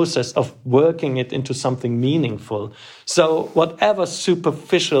process of working it into something meaningful. So whatever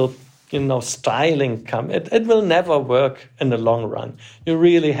superficial, styling it will never work in the long run. You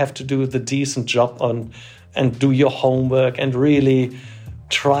really have to do the decent job and do your homework and really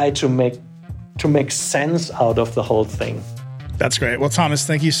try to make sense out of the whole thing. That's great. Well, Thomas,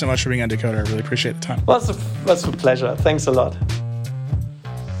 thank you so much for being on Decoder. I really appreciate the time. Well, it's a pleasure. Thanks a lot.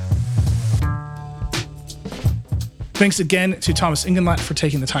 Thanks again to Thomas Ingenlath for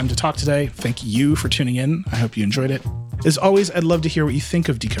taking the time to talk today. Thank you for tuning in. I hope you enjoyed it. As always, I'd love to hear what you think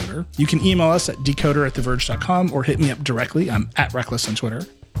of Decoder. You can email us at decoder@theverge.com or hit me up directly. I'm @Reckless on Twitter.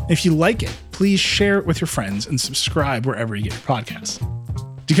 If you like it, please share it with your friends and subscribe wherever you get your podcasts.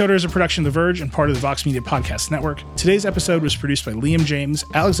 Decoder is a production of The Verge and part of the Vox Media Podcast Network. Today's episode was produced by Liam James,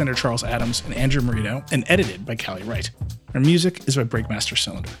 Alexander Charles Adams, and Andrew Marino, and edited by Callie Wright. Our music is by Breakmaster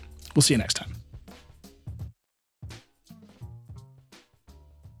Cylinder. We'll see you next time.